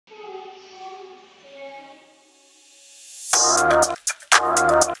My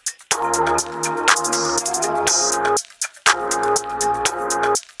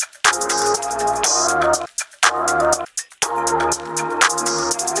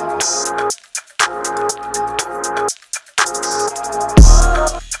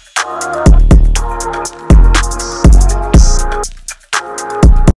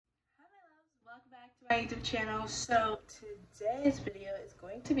YouTube channel. So today's video is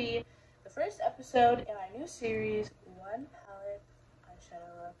going to be the first episode in our new series, One Palette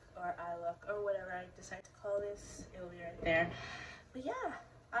Eyeshadow Look or Eye Look or whatever I decide to call this. It will be right there. But yeah,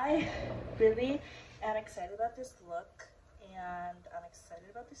 I really am excited about this look and I'm excited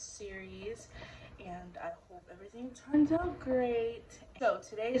about this series and I hope everything turns out great. So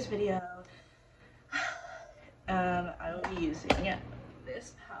today's video, I will be using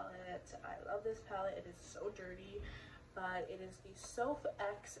this palette. I love this palette. It is so dirty, but it is the Soph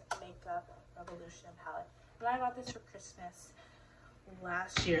X Makeup Revolution palette. And I got this for Christmas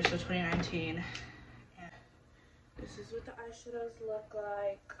last year, so 2019. And this is what the eyeshadows look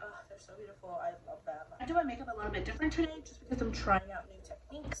like. Oh, they're so beautiful. I love them. I do my makeup a little bit different today just because I'm trying out new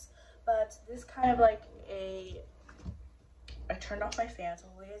techniques. But this kind of like I turned off my fan, so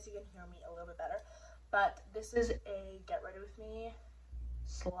hopefully you can hear me a little bit better. But this is a get ready with me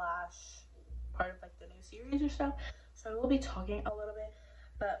 / part of like the new series or stuff, so I will be talking a little bit,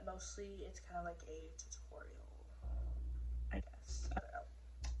 but mostly it's kind of like a tutorial, I guess. I don't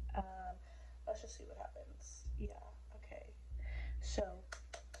know. Let's just see what happens. Yeah, okay, so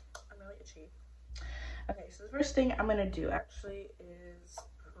I'm really itchy. Okay, so the first thing I'm gonna do actually is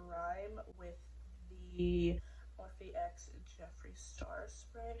prime with the Morphe X Jeffree Star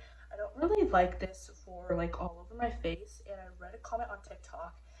spray. I don't really like this for like all over my face, and I read a comment on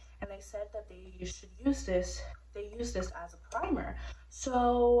TikTok and they said that they should use this. They use this as a primer.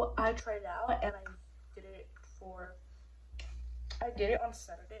 So I tried it out and I did it on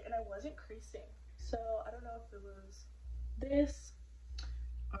Saturday and I wasn't creasing. So I don't know if it was this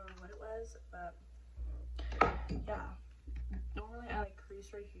or what it was, but yeah. Normally I like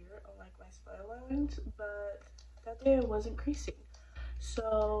crease right here on like my spine lines, but that day I wasn't creasing.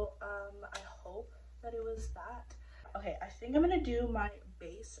 So I hope that it was that. Okay, I think I'm gonna do my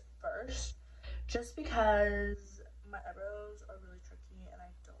base first just because my eyebrows are really tricky and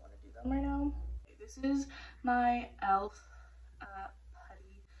I don't want to do them right now. Okay, this is my e.l.f.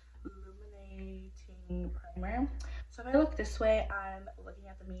 Putty Illuminating Primer. So if I look this way, I'm looking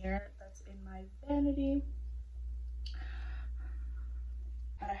at the mirror that's in my vanity.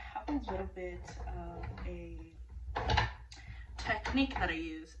 I have a little bit of a technique that I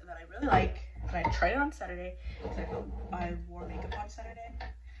use that I really like, and I tried it on Saturday because I wore makeup on Saturday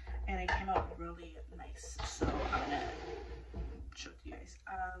and it came out really nice, so I'm gonna show it to you guys.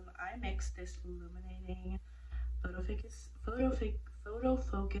 I mixed this illuminating photo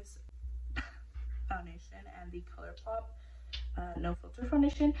focus foundation and the ColourPop no filter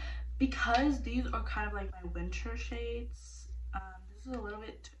foundation because these are kind of like my winter shades. This is a little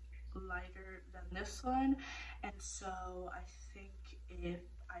bit lighter than this one, and so I think if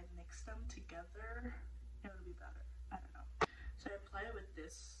I mix them together it would be better. I don't know. So I apply it with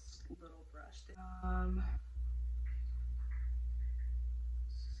this little brush.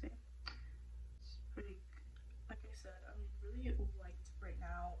 See, it's pretty, like I said, I'm really white right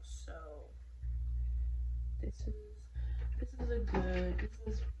now, so this is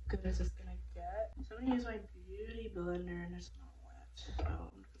as good as it's gonna get. So I'm gonna use my beauty blender and it's not wet. So I'm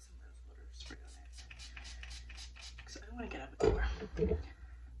gonna put some rose water spray on it. Because I don't want to get up anymore.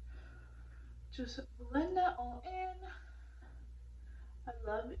 Just blend that all in. I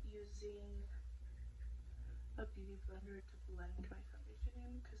love using a beauty blender to blend my foundation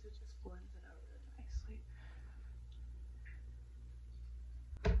in because it just blends it out really nicely.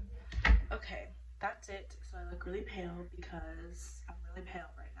 Okay, that's it. So I look really pale because I'm really pale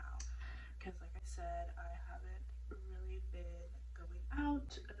right now. Because like I said, I haven't really been going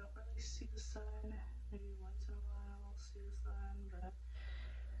out. I don't really see the sun. Maybe once in a while I'll see the sun, but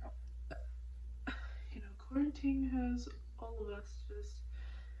you know, quarantine has all of us just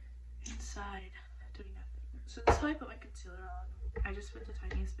inside doing nothing. So this is how I put my concealer on. I just put the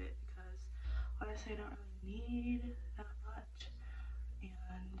tiniest bit because honestly I don't really need that much,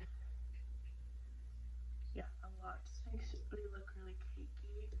 and yeah, a lot just makes me look really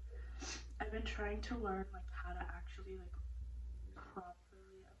cakey. I've been trying to learn like how to actually like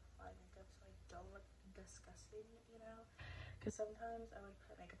properly apply makeup so I don't look disgusting, you know, because sometimes I would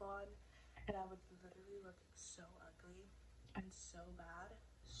put makeup on and I would literally look so ugly and so bad.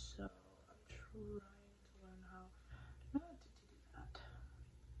 So I'm trying to learn how not to do that.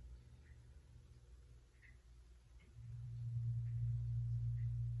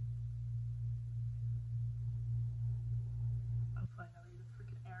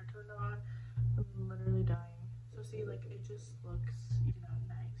 turned on. I'm literally dying. So see, like, it just looks, you know,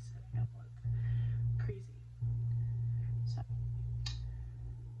 nice and I don't look crazy. So.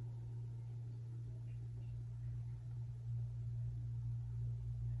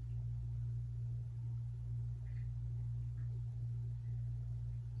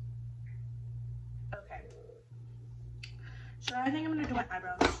 Okay. So I think I'm gonna do my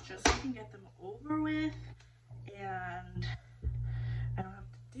eyebrows just so I can get them over with and I don't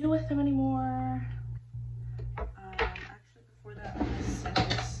have to deal with them anymore. Actually, before that, I'm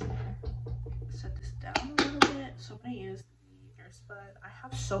gonna set this down a little bit. So I'm gonna use the Airspun. I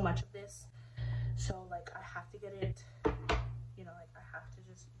have so much of this, so like I have to get it, you know, like I have to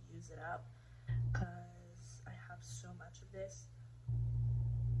just use it up because I have so much of this.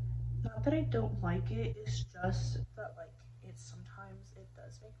 Not that I don't like it, it's just that like sometimes it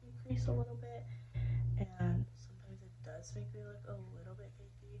does make me crease a little bit and sometimes it does make me look a little bit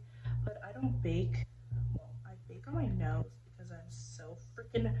cakey, but I don't bake. Well, I bake on my nose because I'm so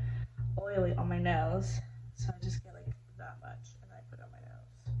freaking oily on my nose, so I just get like that much and I put it on my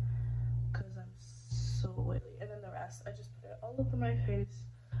nose because I'm so oily, and then the rest I just put it all over my face.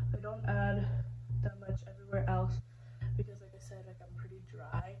 I don't add that much everywhere else because like I said, like I'm pretty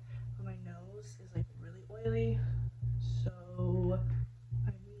dry, but my nose is like really oily, so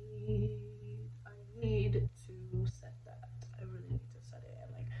I need to set that. I really need to set it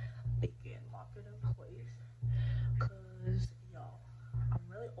and like bake it and lock it in place because y'all, I'm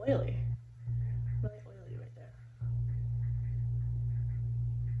really oily right there.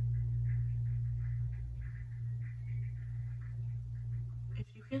 If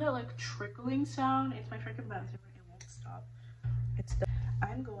you hear that like trickling sound, it's my freaking bathroom. It won't stop.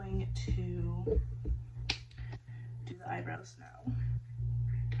 I'm going to do the eyebrows now.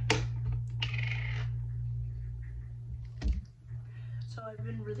 So I've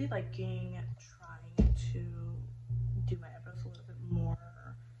been really liking trying to do my eyebrows a little bit more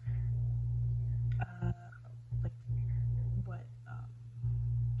like what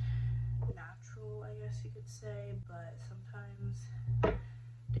natural, I guess you could say, but sometimes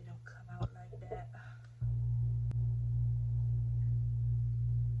they don't come out like that.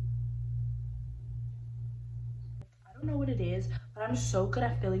 I don't know what it is, but I'm so good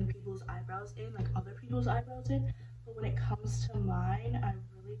at filling people's eyebrows in, like other people's eyebrows in, but when it comes to mine, I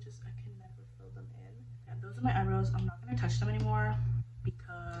can never fill them in. And those are my eyebrows. I'm not going to touch them anymore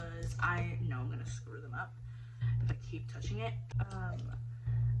because I know I'm going to screw them up if I keep touching it.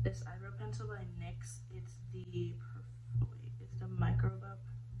 This eyebrow pencil by NYX, it's the Micro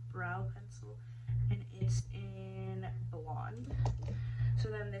Brow Pencil, and it's in blonde. So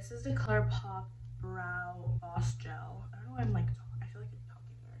then this is the ColourPop Brow Boss Gel. I don't know why I'm like, I feel like I'm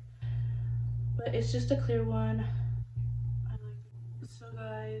talking weird, but it's just a clear one. I like it. So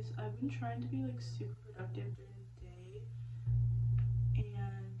guys, I've been trying to be like super productive during the day,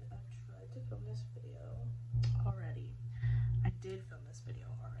 and I've tried to film this video already. I did film this video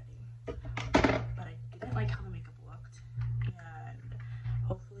already, but I didn't like how the makeup looked, and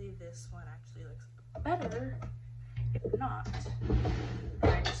hopefully this one actually looks better. If not,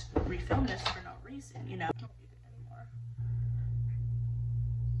 I just refilm this for no reason, you know. I don't need it anymore.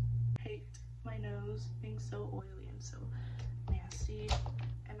 I hate my nose being so oily and so nasty,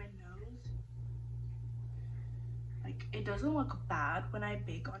 and my nose, like, it doesn't look bad when I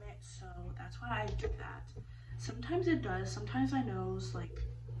bake on it, so that's why I do that. Sometimes it does. Sometimes my nose like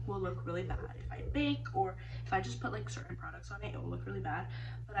will look really bad if I bake, or if I just put like certain products on it, it will look really bad.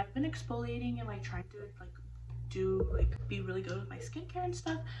 But I've been exfoliating and like trying to like be really good with my skincare and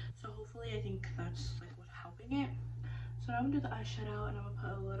stuff, so hopefully I think that's like what's helping it. So now I'm gonna do the eyeshadow, and I'm gonna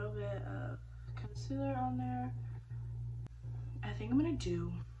put a little bit of concealer on there. I think I'm gonna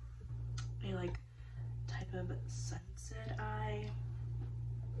do a like type of sunset eye.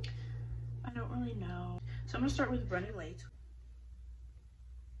 I don't really know. So I'm gonna start with Running Late.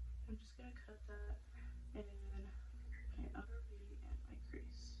 I'm just gonna cut that in my outer V and my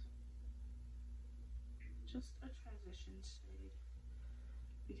crease. Just a transition shade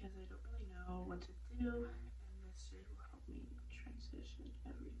because I don't really know what to do, and this shade will help me transition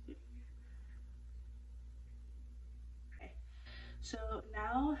everything. Okay, so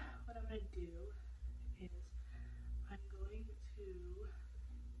now what I'm gonna do is I'm going to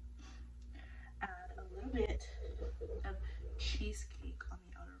add a little bit of cheesecake on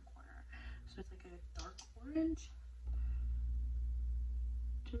the outer corner. So it's like a dark orange,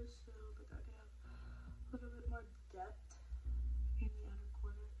 just so that I can have a little bit more depth in the outer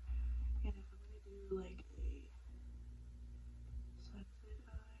corner. And if I'm gonna do like a sunset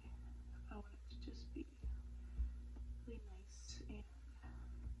eye, I want it to just be really nice and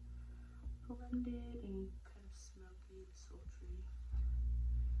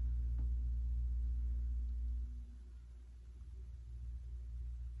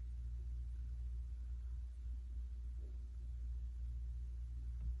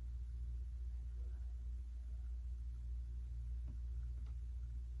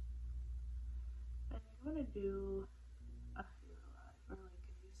gonna do a halo eye or like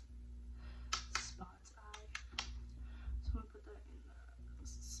a spots eye. So I'm gonna put that in the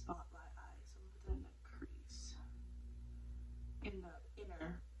spotlight eye. So I'm gonna put that in the crease, in the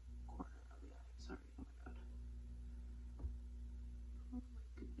inner corner of the eye. Sorry, oh my god. Oh my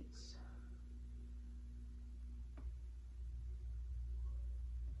goodness.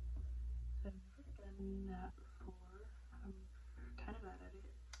 I've never done that before. I'm kind of bad at it,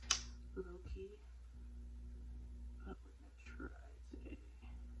 low key, but we're gonna try today.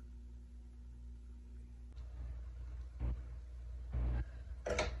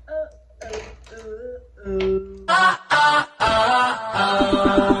 I'm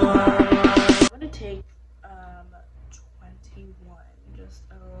gonna take 21, just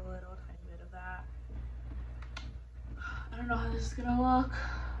a little tiny bit of that. I don't know how this is gonna look.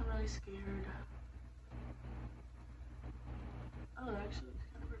 I'm really scared. Oh, it actually looks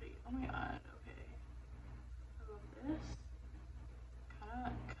kind of pretty. Oh my god, okay. I love this.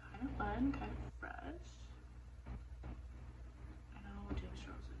 Kind of fun, kind of fresh. I know James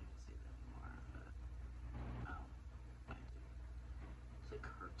Charles didn't even say that anymore, but I do. It's like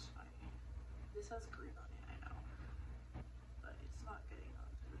hurts my. This has green on it, I know, but it's not getting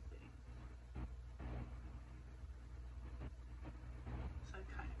onto the thing. So I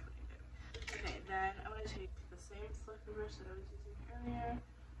kind of cleaned it. Okay, then I'm gonna take the same fluffy brush that I was using earlier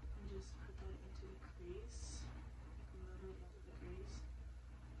and just put that into the crease. Move it into the crease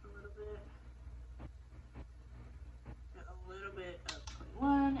a little bit. Get a little bit of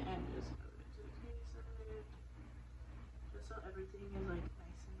 21 and just move it into the crease of it. Just so everything is like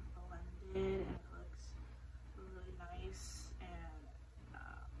nice and blended and it looks really nice and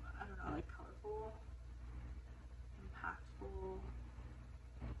I don't know, like colorful, impactful,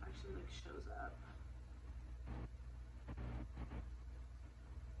 actually like shows up.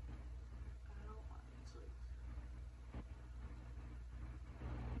 I don't want it to like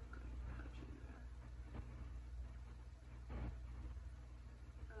patchy there.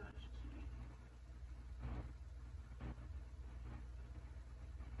 That's just me.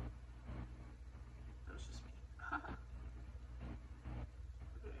 That was just me.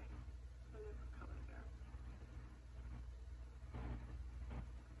 Okay, a different color there.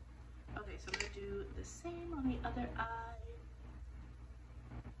 Okay, so I'm gonna do the same on the other eye.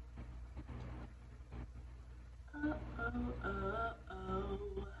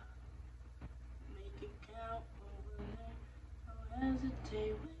 Uh-oh. Make it count over there. Don't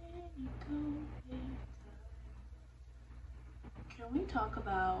hesitate when you go big time. Can we talk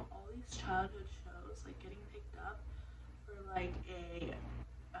about all these childhood shows like getting picked up for like a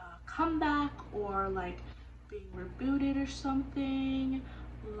comeback or like being rebooted or something?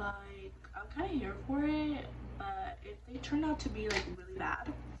 Like, I'm kind of here for it, but if they turn out to be like really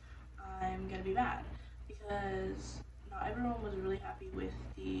bad, I'm gonna be mad because not everyone was really happy with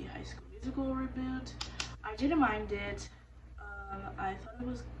the High School Musical reboot. I didn't mind it. I thought it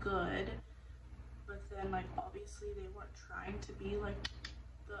was good, but then like obviously they weren't trying to be like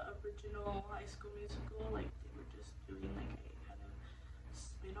the original High School Musical. Like they were just doing like a kind of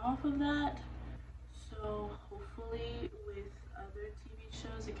spin-off of that. So hopefully with other TV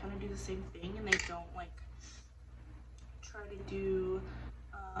shows they kind of do the same thing and they don't like try to do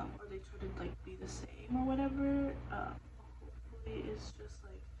or they try to like be the same or whatever. Hopefully it's just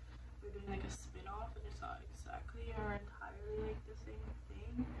like we're doing like a spin-off and it's not exactly or entirely like the same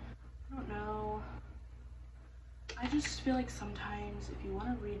thing. I don't know. I just feel like sometimes if you want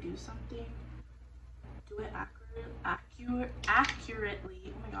to redo something, do it accurately.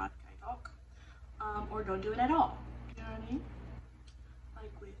 Oh my god, can I talk? Or don't do it at all. You know what I mean?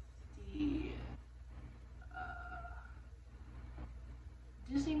 Like with the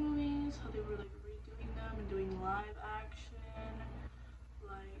Disney movies, how they were like redoing them and doing live action.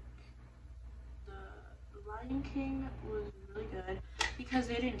 Like the Lion King was really good because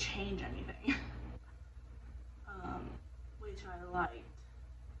they didn't change anything. Which I liked.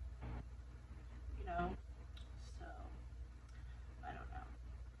 You know? So I don't know.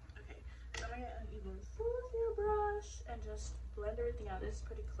 Okay, so I'm gonna get an even fluffier brush and just blend everything out. This is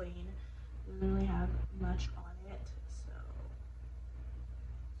pretty clean. Doesn't really have much on it, so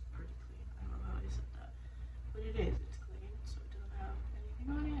it's pretty clean. I love how I said that. But it is, it's clean, so it doesn't have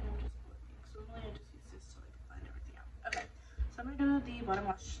anything on it, and I'm just blending. So normally I just use this to like blend everything out. Okay, so I'm gonna do the bottom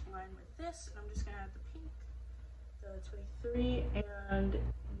lash line with this, and I'm just gonna add the pink, the 23, and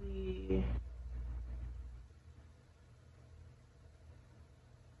the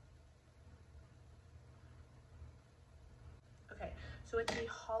okay, so with the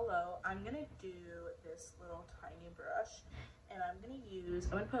hollow, I'm gonna do this little tiny brush and I'm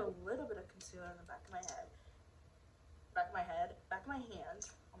gonna put a little bit of concealer on the back of my head, back of my hand.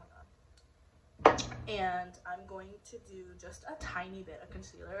 Oh my god. And I'm going to do just a tiny bit of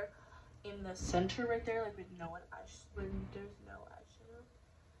concealer in the center right there, like when there's no eyeshadow,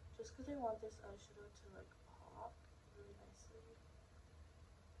 just because I want this eyeshadow to like pop really nicely.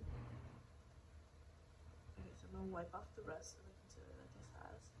 Okay, so I'm gonna wipe off the rest of the concealer that this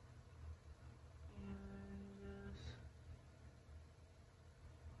has, and just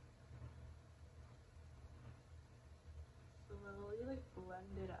slowly like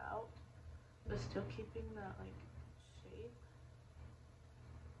blend it out, but still keeping that like shape.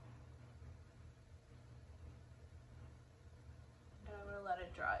 And I'm gonna let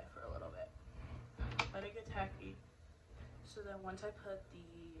it dry for a little bit. Let it get tacky. So then once I put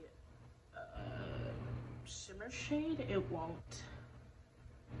the shimmer shade, it won't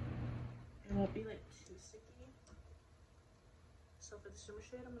be like too sticky. So for the shimmer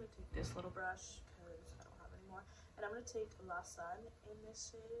shade, I'm gonna take this little brush because I don't have any more, and I'm gonna take La Sun in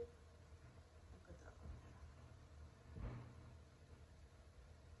this shade and put that on there.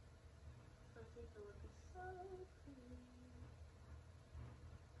 So I think it would be so pretty.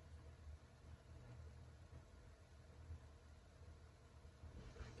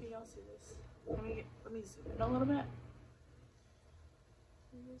 Can y'all see this? Let me zoom in a little bit.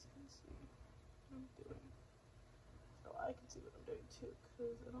 So you guys can see what I'm doing. So I can see what I'm doing too,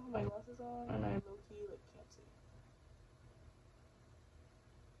 because I don't have my glasses on and I low-key like can't see.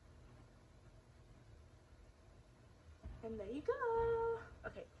 And there you go.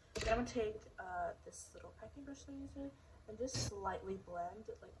 Okay, then I'm gonna take this little packing brush that I use and just slightly blend.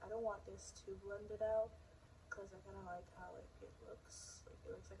 Like I don't want this too blended out because I kind of like how it looks. Like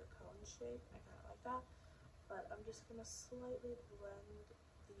it looks like a cone shape, and I kind of like that. But I'm just gonna slightly blend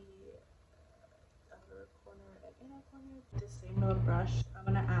the outer corner and inner corner. This same little brush, I'm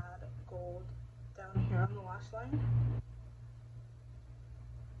gonna add gold down here on the lash line.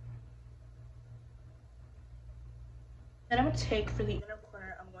 Then I'm gonna take for the inner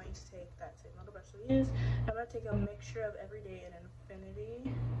corner, I'm going to take that same little brush that we use. I'm gonna take a mixture of Everyday and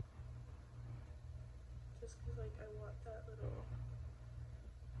Infinity. Just because like I want that little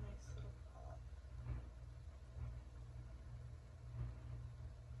nice little pop.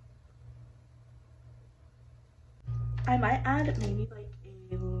 I might add maybe like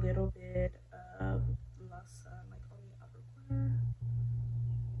a little bit of La Sun like on the upper corner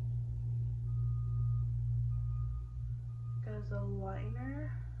as a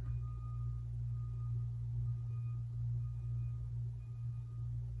liner.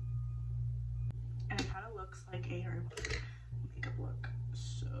 And it kind of looks like a Harry Potter makeup look.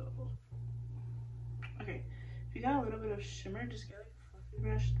 So, okay, if you got a little bit of shimmer, just get like a fluffy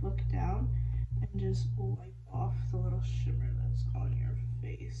brush, look down, and just wipe off the little shimmer that's on your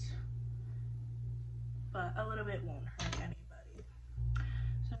face. But a little bit won't hurt anybody.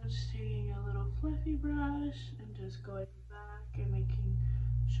 So I'm just taking a little fluffy brush and just going back and making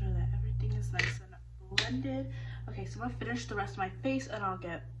sure that everything is nice and blended. Okay, so I'm gonna finish the rest of my face and I'll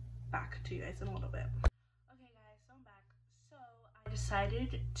get back to you guys in a little bit. Okay guys, so I'm back. So I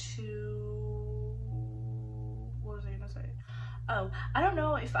decided to, what was I gonna say? Oh, I don't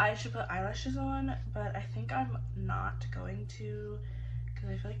know if I should put eyelashes on, but I think I'm not going to, because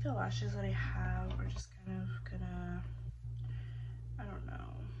I feel like the lashes that I have are just kind of gonna, I don't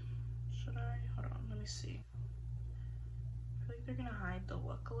know. Should I? Hold on, let me see. I feel like they're gonna hide the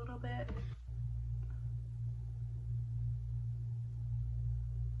look a little bit.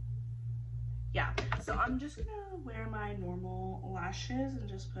 Yeah, so I'm just gonna wear my normal lashes and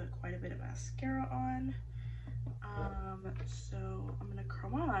just put quite a bit of mascara on. So I'm gonna curl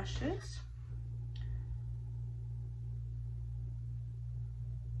my lashes.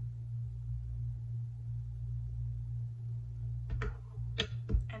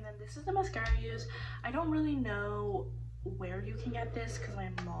 And then this is the mascara I use. I don't really know where you can get this because my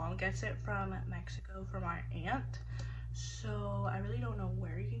mom gets it from Mexico from our aunt. So I really don't know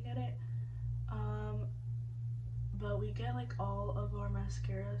where you can get it. But we get like all of our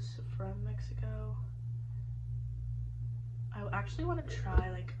mascaras from Mexico. I actually want to try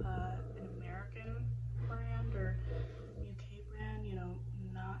like an American brand or UK brand, you know,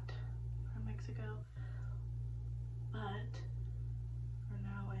 not from Mexico. But for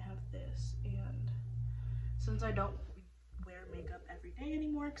now I have this, and since I don't wear makeup every day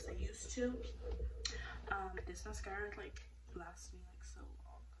anymore because I used to, this mascara like lasts me like so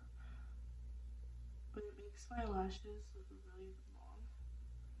long. But it makes my lashes look really long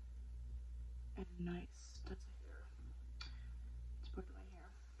and nice. That's a hair. It's part of my hair.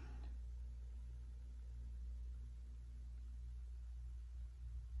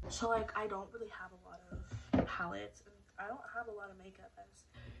 So like I don't really have a lot of palettes, and I don't have a lot of makeup as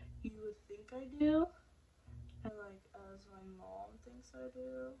you would think I do, and like as my mom thinks I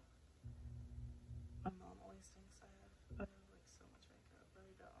do. My mom always thinks I have like so much makeup, but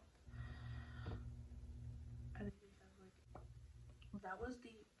I don't. I think I have like, that was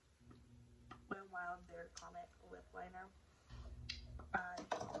the Wet n Wild Their Comic lip liner. I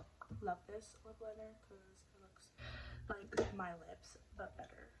love this lip liner because it looks like my lips but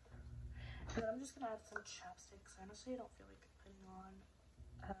better. And then I'm just gonna add some chapstick because honestly I don't feel like putting on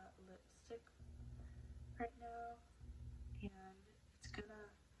lipstick right now, and it's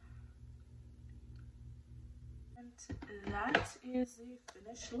gonna, and that is the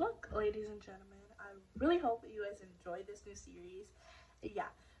finished look, ladies and gentlemen. I really hope that you guys enjoyed this new series. Yeah,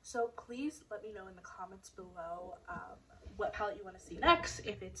 so please let me know in the comments below what palette you want to see next,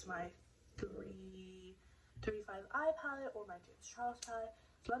 if it's my 335i palette or my James Charles palette.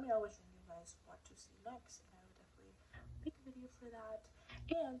 So let me know which one you guys want to see next, and I will definitely make a video for that.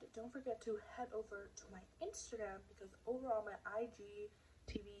 And don't forget to head over to my Instagram, because over on my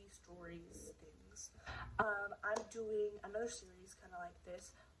IGTV stories things, I'm doing another series kind of like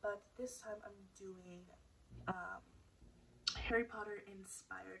this, but this time I'm doing Harry Potter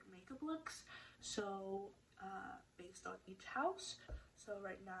inspired makeup looks, so based on each house. So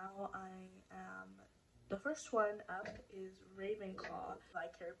right now the first one up is Ravenclaw,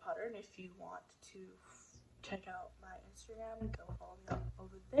 like Harry Potter, and if you want to check out my Instagram, go follow me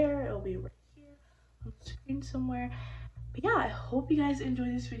over there. It'll be right here on the screen somewhere. But yeah, I hope you guys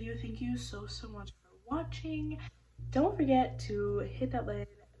enjoyed this video. Thank you so much for watching. Don't forget to hit that button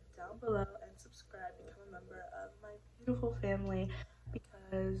down below and subscribe, become a member of my beautiful family,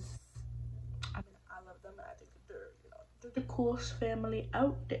 because I mean I love them and I think that they're the coolest family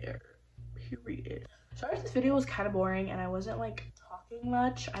out there, period. Sorry if this video was kind of boring and I wasn't like talking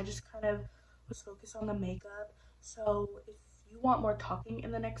much. I just kind of was focused on the makeup. So if you want more talking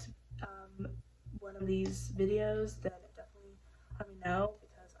in the next one of these videos, then definitely let me know,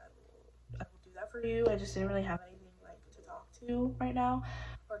 because I will do that for you. I just didn't really have anything like to talk to right now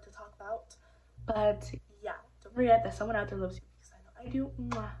or to talk about. But yeah, don't forget that someone out there loves you, because I know I do.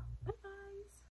 Mwah.